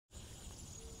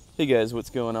Hey guys, what's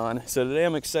going on? So today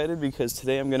I'm excited because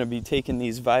today I'm going to be taking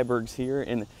these Vibergs here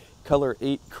in color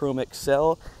 8 Chrome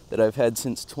XL that I've had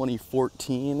since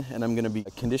 2014, and I'm going to be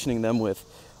conditioning them with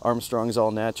Armstrong's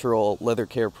all natural leather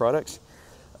care products.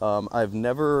 I've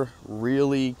never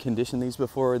really conditioned these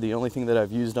before. The only thing that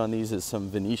I've used on these is some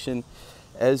Venetian.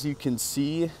 As you can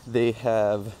see, they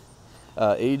have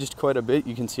aged quite a bit.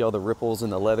 You can see all the ripples in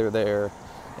the leather there,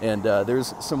 and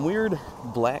there's some weird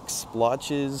black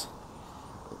splotches,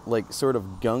 like sort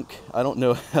of gunk. I don't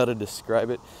know how to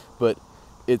describe it, but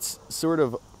it's sort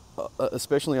of,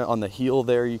 especially on the heel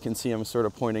there, you can see I'm sort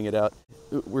of pointing it out.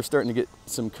 We're starting to get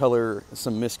some color,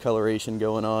 some miscoloration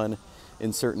going on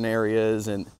in certain areas,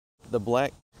 and the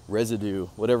black residue,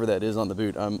 whatever that is on the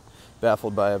boot, I'm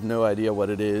baffled by. I have no idea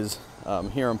what it is.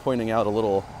 Here I'm pointing out a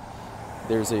little,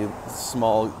 there's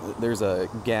a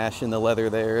gash in the leather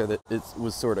there that it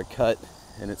was sort of cut,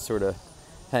 and it's sort of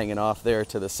hanging off there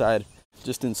to the side.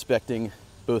 Just inspecting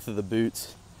both of the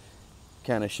boots,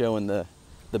 kind of showing the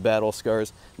battle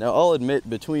scars. Now I'll admit,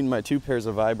 between my two pairs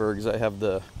of Vibergs, I have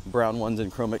the brown ones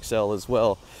in Chrome XL as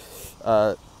well.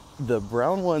 The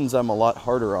brown ones I'm a lot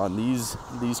harder on.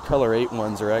 These color 8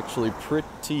 ones are actually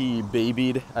pretty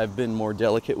babied. I've been more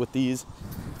delicate with these.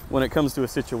 When it comes to a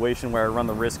situation where I run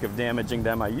the risk of damaging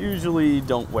them, I usually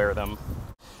don't wear them.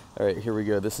 All right, here we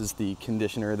go. This is the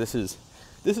conditioner. This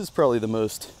is probably the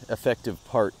most effective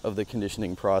part of the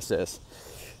conditioning process.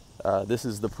 This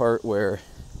is the part where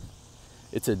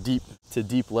it's a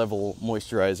deep level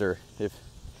moisturizer.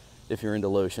 If you're into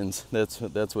lotions, that's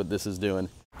what this is doing.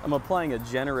 I'm applying a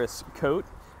generous coat,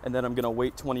 and then I'm going to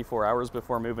wait 24 hours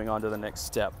before moving on to the next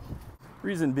step.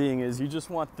 Reason being is you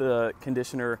just want the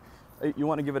conditioner, you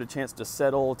want to give it a chance to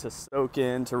settle, to soak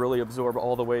in, to really absorb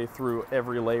all the way through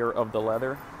every layer of the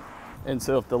leather. And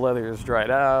so if the leather is dried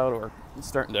out or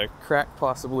starting to crack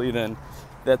possibly, then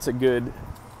that's a good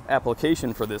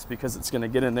application for this, because it's going to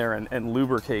get in there and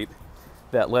lubricate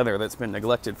that leather that's been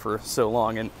neglected for so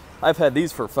long. And I've had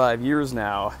these for 5 years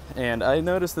now, and I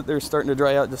noticed that they're starting to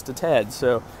dry out just a tad.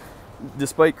 So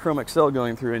despite Chrome XL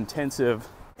going through intensive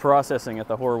processing at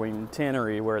the Horween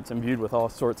tannery, where it's imbued with all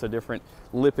sorts of different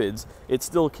lipids, it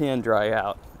still can dry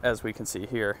out, as we can see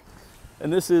here.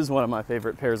 And this is one of my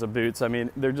favorite pairs of boots. I mean,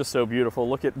 they're just so beautiful.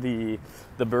 Look at the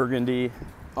burgundy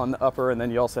on the upper, and then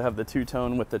you also have the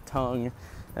two-tone with the tongue.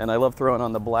 And I love throwing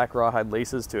on the black rawhide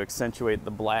laces to accentuate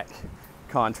the black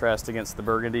contrast against the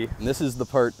burgundy. And this is the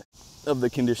part of the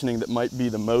conditioning that might be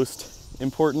the most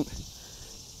important,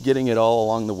 getting it all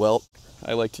along the welt.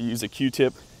 I like to use a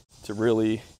Q-tip to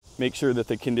really make sure that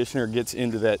the conditioner gets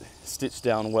into that stitched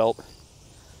down welt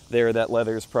there. That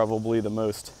leather is probably the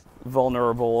most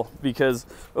vulnerable, because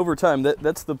over time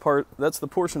that's the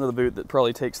portion of the boot that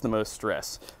probably takes the most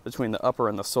stress between the upper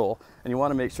and the sole, and you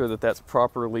want to make sure that that's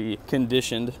properly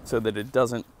conditioned so that it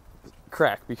doesn't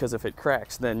crack, because if it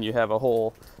cracks, then you have a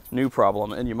whole new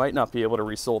problem and you might not be able to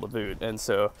resole the boot. And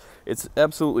so it's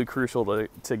absolutely crucial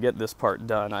to get this part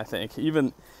done. I think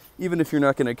even if you're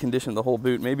not going to condition the whole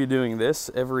boot, maybe doing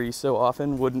this every so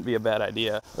often wouldn't be a bad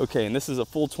idea. Okay, and this is a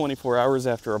full 24 hours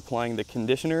after applying the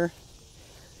conditioner.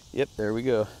 Yep, there we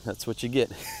go. That's what you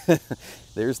get.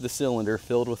 There's the cylinder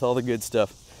filled with all the good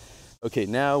stuff. Okay,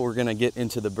 now we're gonna get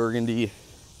into the burgundy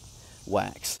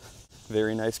wax.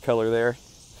 Very nice color there.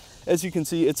 As you can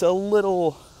see, it's a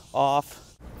little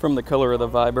off from the color of the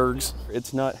Vibergs.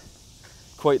 It's not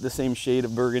quite the same shade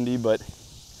of burgundy, but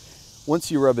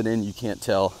once you rub it in, you can't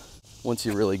tell. Once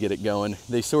you really get it going,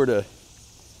 they sort of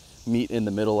meet in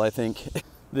the middle, I think.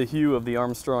 The hue of the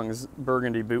Armstrong's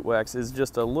burgundy boot wax is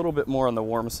just a little bit more on the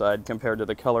warm side compared to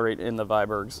the color 8 in the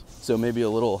Vibergs. So maybe a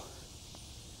little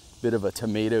bit of a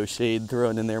tomato shade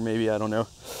thrown in there, maybe, I don't know.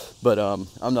 But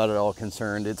I'm not at all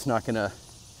concerned. It's not gonna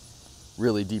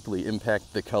really deeply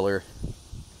impact the color.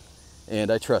 And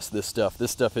I trust this stuff.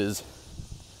 This stuff is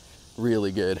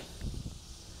really good.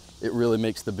 It really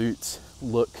makes the boots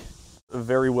look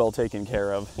very well taken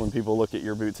care of. When people look at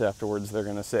your boots afterwards, they're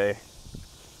gonna say,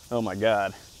 oh my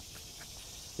God,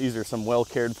 these are some well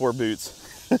cared for boots.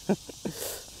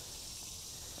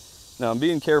 Now I'm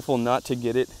being careful not to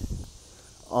get it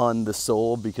on the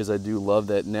sole, because I do love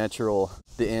that natural,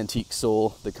 the antique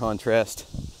sole, the contrast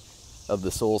of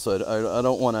the sole. So I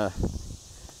don't want to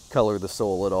color the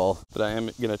sole at all, but I am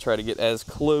going to try to get as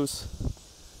close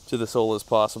to the sole as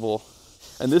possible.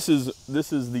 And this is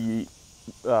the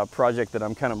project that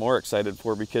I'm kind of more excited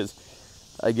for, because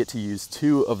I get to use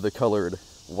 2 of the colored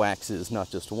waxes, not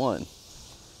just one.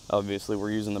 Obviously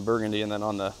we're using the burgundy, and then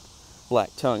on the black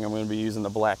tongue I'm going to be using the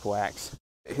black wax.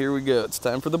 Here we go, it's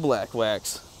time for the black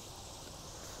wax.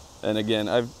 And again,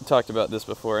 I've talked about this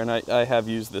before, and I have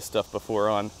used this stuff before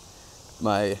on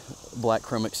my black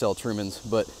Chrome XL Truemans,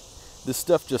 but this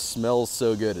stuff just smells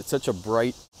so good. It's such a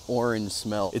bright orange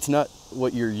smell. It's not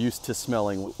what you're used to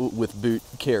smelling with boot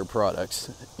care products.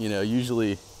 You know,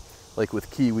 usually like with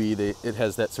Kiwi, it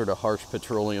has that sort of harsh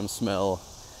petroleum smell.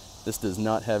 This does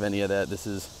not have any of that. This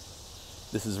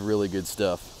is really good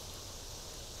stuff.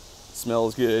 It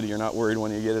smells good. You're not worried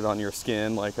when you get it on your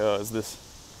skin, like, oh, is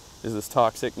this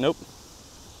toxic? Nope,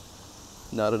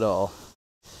 not at all.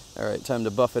 All right, time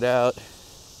to buff it out.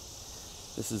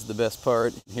 This is the best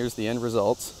part. Here's the end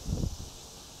results.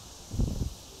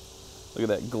 Look at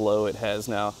that glow it has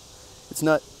now. It's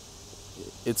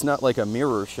not like a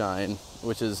mirror shine,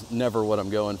 which is never what I'm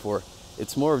going for.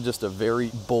 It's more of just a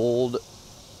very bold,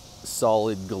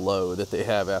 solid glow that they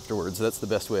have afterwards. That's the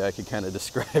best way I could kind of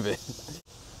describe it.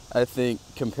 I think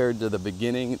compared to the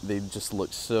beginning, they just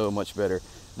look so much better.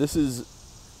 This is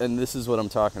what I'm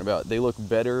talking about. They look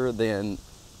better than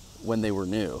when they were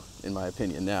new, in my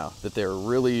opinion, now. That they're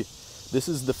really, this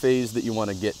is the phase that you want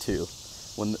to get to.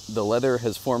 When the leather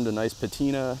has formed a nice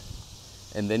patina,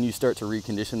 and then you start to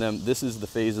recondition them, this is the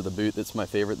phase of the boot that's my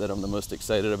favorite, that I'm the most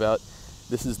excited about.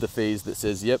 This is the phase that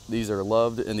says, yep, these are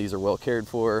loved and these are well cared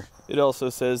for. It also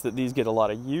says that these get a lot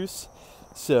of use.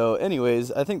 So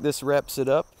anyways, I think this wraps it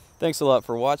up. Thanks a lot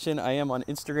for watching. I am on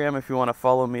Instagram if you want to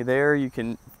follow me there. You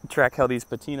can track how these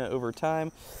patina over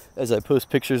time as I post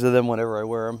pictures of them whenever I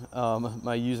wear them.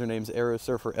 My username's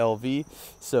AeroSurferLV.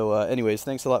 So anyways,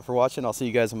 thanks a lot for watching. I'll see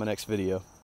you guys in my next video.